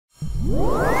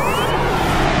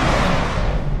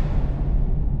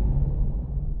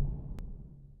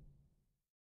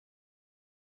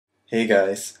Hey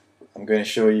guys, I'm going to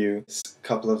show you a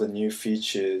couple of the new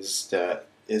features that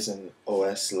is in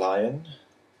OS Lion,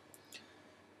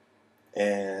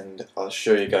 and I'll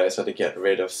show you guys how to get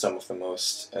rid of some of the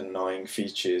most annoying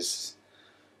features.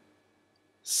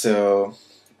 So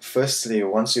firstly,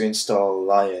 once you install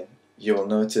Lion, you will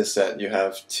notice that you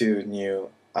have two new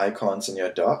icons in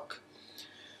your dock.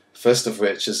 First of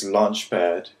which is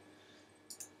Launchpad,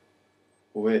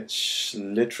 which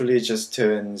literally just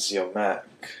turns your Mac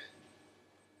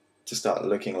to start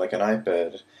looking like an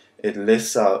iPad. It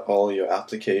lists out all your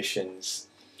applications.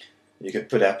 You could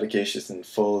put applications in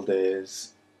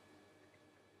folders.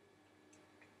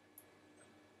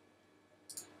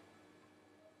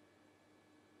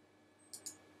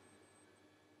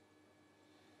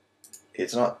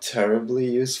 It's not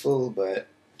terribly useful, but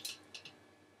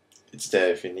it's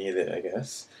there if you need it, I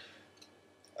guess.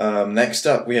 Next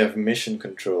up, we have Mission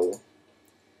Control,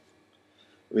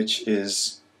 which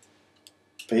is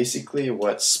basically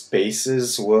what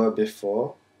spaces were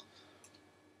before.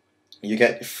 You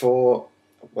get four,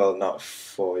 well, not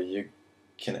four, you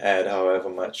can add however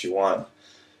much you want.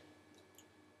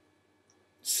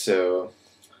 So,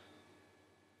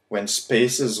 when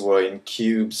spaces were in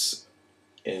cubes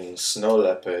in Snow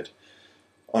Leopard,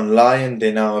 on Lion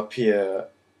they now appear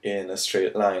in a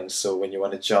straight line, so when you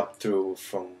want to jump through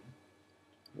from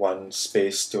one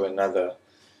space to another,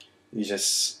 you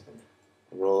just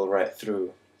roll right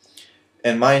through.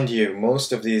 And mind you,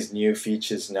 most of these new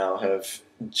features now have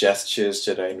gestures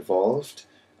that are involved.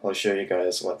 I'll show you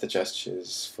guys what the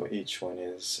gestures for each one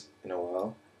is in a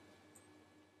while.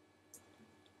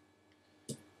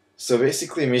 So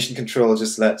basically, Mission Control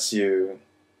just lets you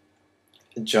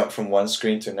jump from one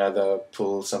screen to another,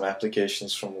 pull some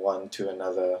applications from one to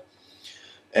another,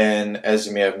 and as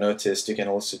you may have noticed, you can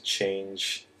also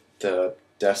change the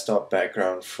desktop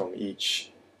background from each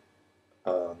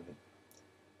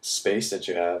space that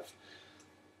you have.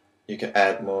 You can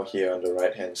add more here on the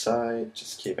right hand side,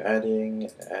 just keep adding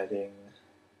and adding.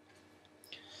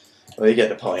 Well, you get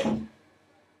the point.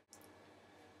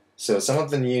 So some of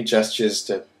the new gestures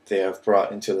that they have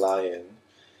brought into Lion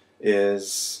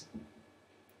is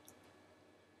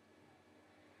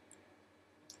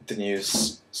the new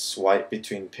swipe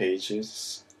between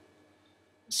pages,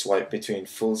 swipe between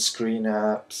full screen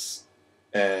apps,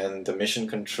 and the Mission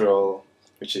Control,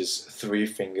 which is 3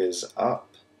 fingers up.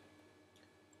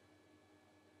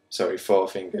 Sorry, 4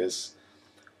 fingers.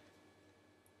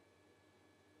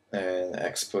 And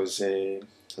expose,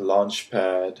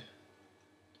 launchpad,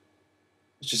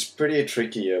 which is pretty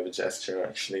tricky of a gesture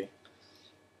actually.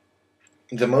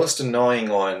 The most annoying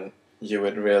one you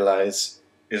would realize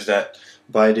is that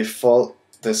by default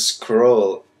the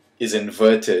scroll is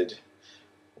inverted,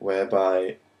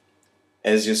 whereby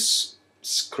as you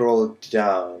scroll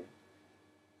down,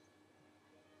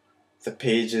 the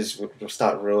pages would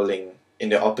start rolling in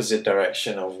the opposite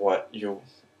direction of what you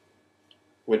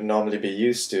would normally be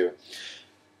used to.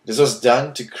 This was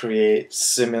done to create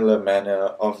similar manner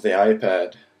of the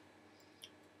iPad.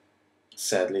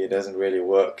 Sadly, it doesn't really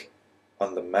work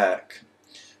on the Mac.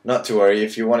 Not to worry,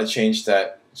 if you want to change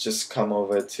that, just come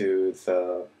over to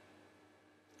the,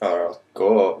 or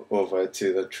go over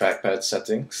to the trackpad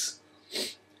settings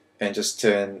and just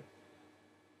turn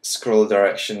scroll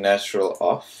direction natural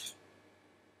off,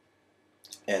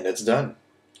 and it's done.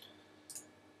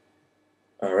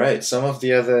 Alright, some of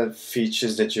the other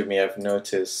features that you may have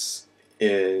noticed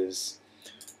is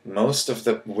most of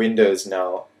the windows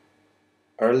now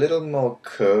are a little more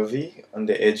curvy on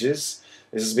the edges.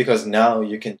 This is because now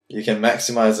you can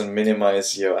maximize and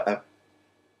minimize your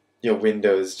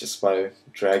windows just by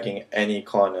dragging any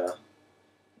corner,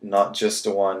 not just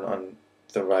the one on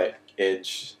the right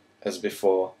edge as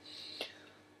before.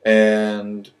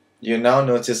 And you now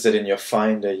notice that in your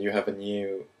Finder you have a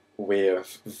new way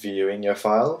of viewing your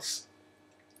files.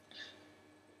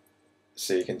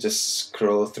 So you can just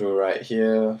scroll through right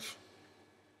here.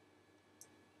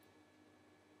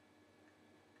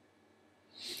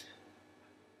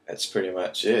 That's pretty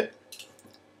much it.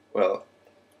 Well,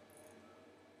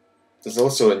 there's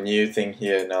also a new thing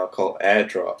here now called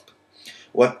AirDrop.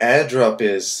 What AirDrop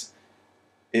is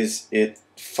it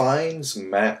finds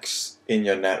Macs in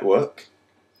your network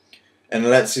and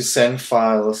lets you send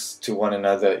files to one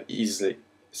another easily.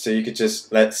 So you could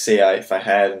just, let's say if I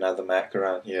had another Mac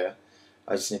around here,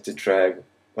 I just need to drag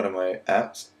one of my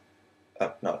apps,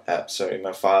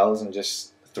 my files, and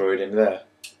just throw it in there.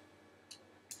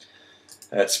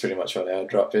 That's pretty much what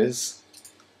AirDrop is.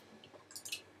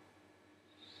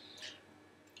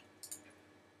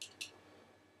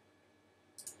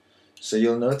 So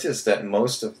you'll notice that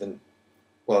most of the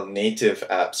native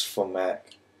apps for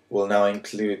Mac will now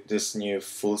include this new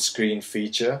full screen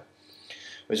feature,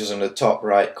 which is on the top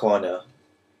right corner.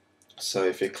 So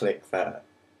if you click that,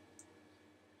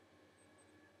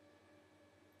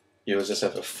 you'll just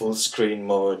have a full screen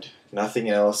mode, nothing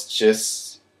else,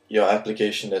 just your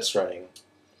application that's running.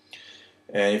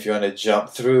 And if you want to jump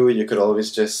through, you could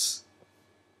always just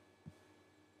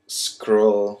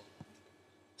scroll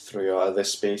through your other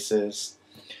spaces.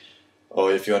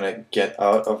 Or if you want to get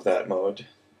out of that mode,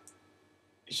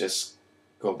 you just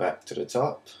go back to the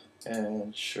top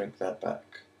and shrink that back.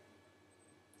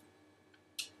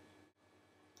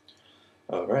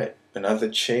 Alright, another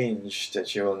change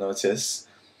that you will notice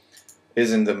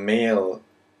is in the mail.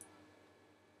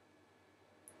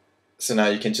 So now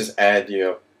you can just add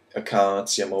your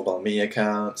accounts, your mobile me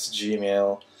accounts,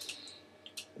 Gmail.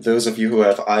 Those of you who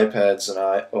have iPads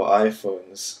or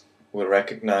iPhones will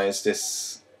recognize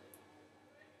this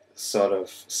sort of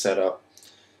setup,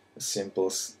 a simple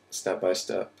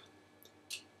step-by-step.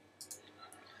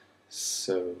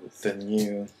 So the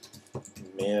new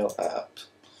mail app.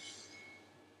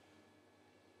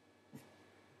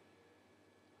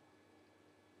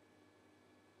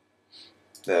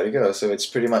 There we go. So it's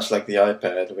pretty much like the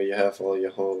iPad, where you have all your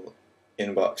whole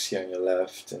inbox here on your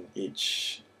left and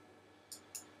each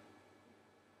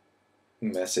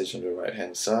message on the right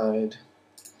hand side.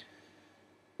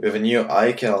 We have a new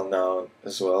iCal now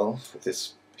as well, with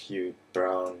this huge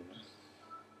brown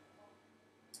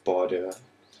border.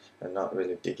 I'm not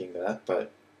really digging that,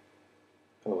 but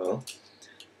oh well.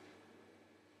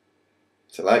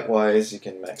 So likewise, you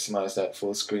can maximize that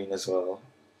full screen as well.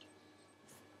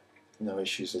 No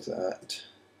issues with that.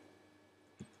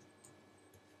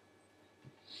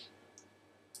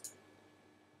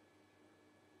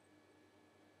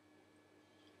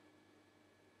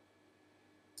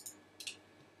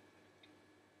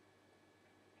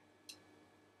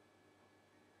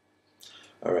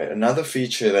 Alright, another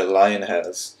feature that Lion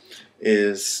has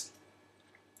is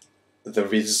the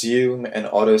resume and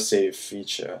autosave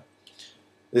feature.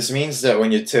 This means that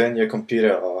when you turn your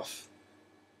computer off,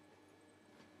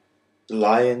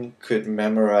 Lion could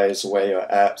memorize where your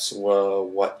apps were,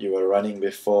 what you were running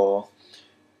before,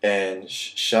 and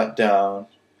shut down.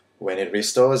 When it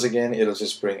restores again, it'll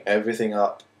just bring everything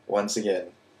up once again,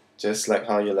 just like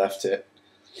how you left it.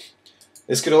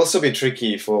 This could also be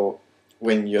tricky for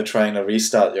when you're trying to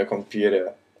restart your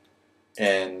computer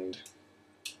and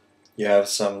you have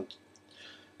some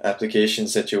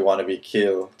applications that you want to be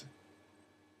killed,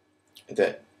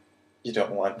 that you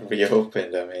don't want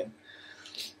reopened, I mean.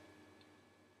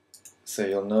 So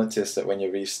you'll notice that when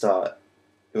you restart,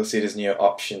 you'll see this new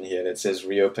option here that says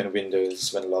reopen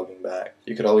Windows when logging back.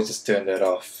 You could always just turn that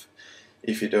off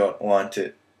if you don't want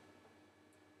it.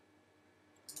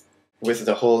 With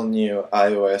the whole new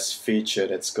iOS feature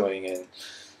that's going in,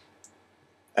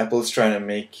 Apple's trying to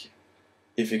make,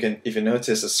 if you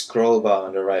notice a scroll bar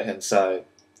on the right hand side,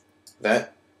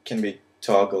 that can be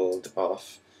toggled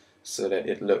off so that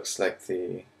it looks like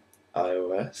the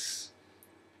iOS.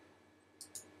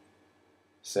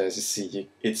 So as you see,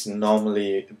 it's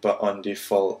normally, but on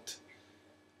default,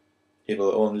 it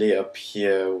will only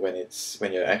appear when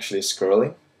you're actually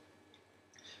scrolling.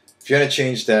 If you want to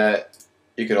change that,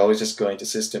 you could always just go into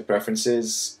System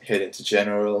Preferences, head into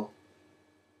General,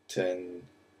 turn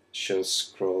Show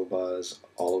Scroll Bars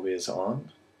Always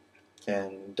On,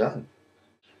 and done.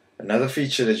 Another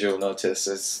feature that you'll notice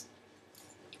is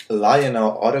Lion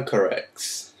now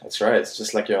autocorrects. That's right, it's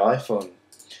just like your iPhone.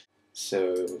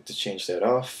 So to change that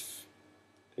off,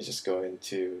 you just go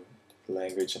into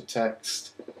Language and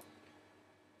Text,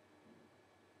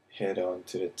 head on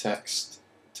to the Text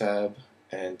tab,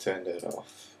 and turn that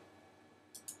off.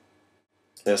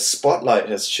 The Spotlight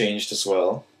has changed as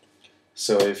well.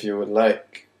 So if you would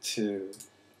like to,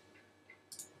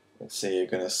 let's say you're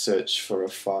going to search for a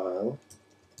file.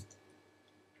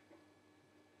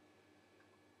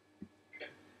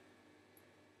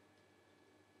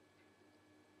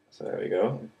 So there we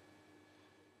go.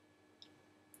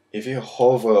 If you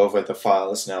hover over the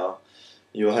files now,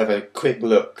 you'll have a quick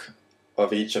look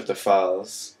of each of the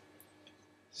files.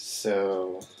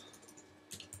 So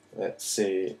let's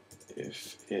see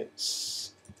if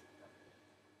it's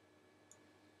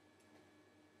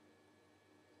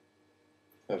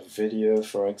a video,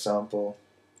 for example.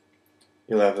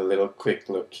 You'll have a little quick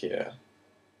look here.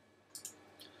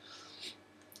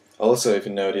 Also, if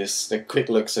you notice, the quick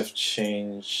looks have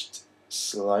changed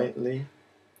slightly.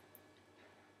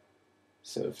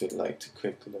 So if you'd like to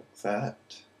quick look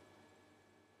that,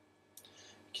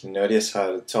 you can notice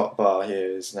how the top bar here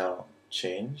is now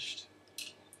changed.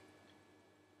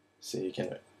 So you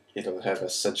can it'll have a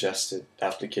suggested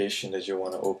application that you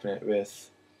want to open it with,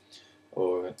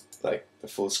 or like the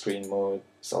full screen mode.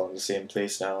 It's all in the same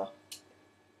place now.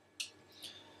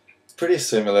 Pretty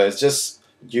similar, it's just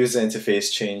user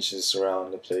interface changes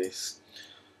around the place.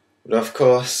 But of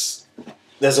course,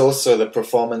 there's also the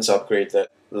performance upgrade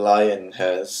that Lion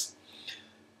has.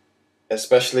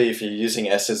 Especially if you're using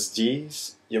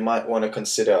SSDs, you might want to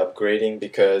consider upgrading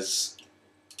because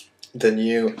the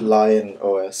new Lion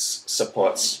OS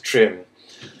supports trim,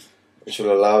 which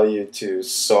will allow you to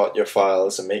sort your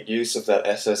files and make use of that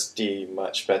SSD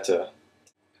much better.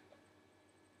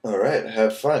 Alright,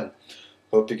 have fun.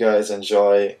 Hope you guys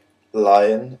enjoy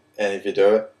Lion, and if you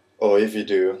don't, or if you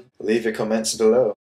do, leave your comments below.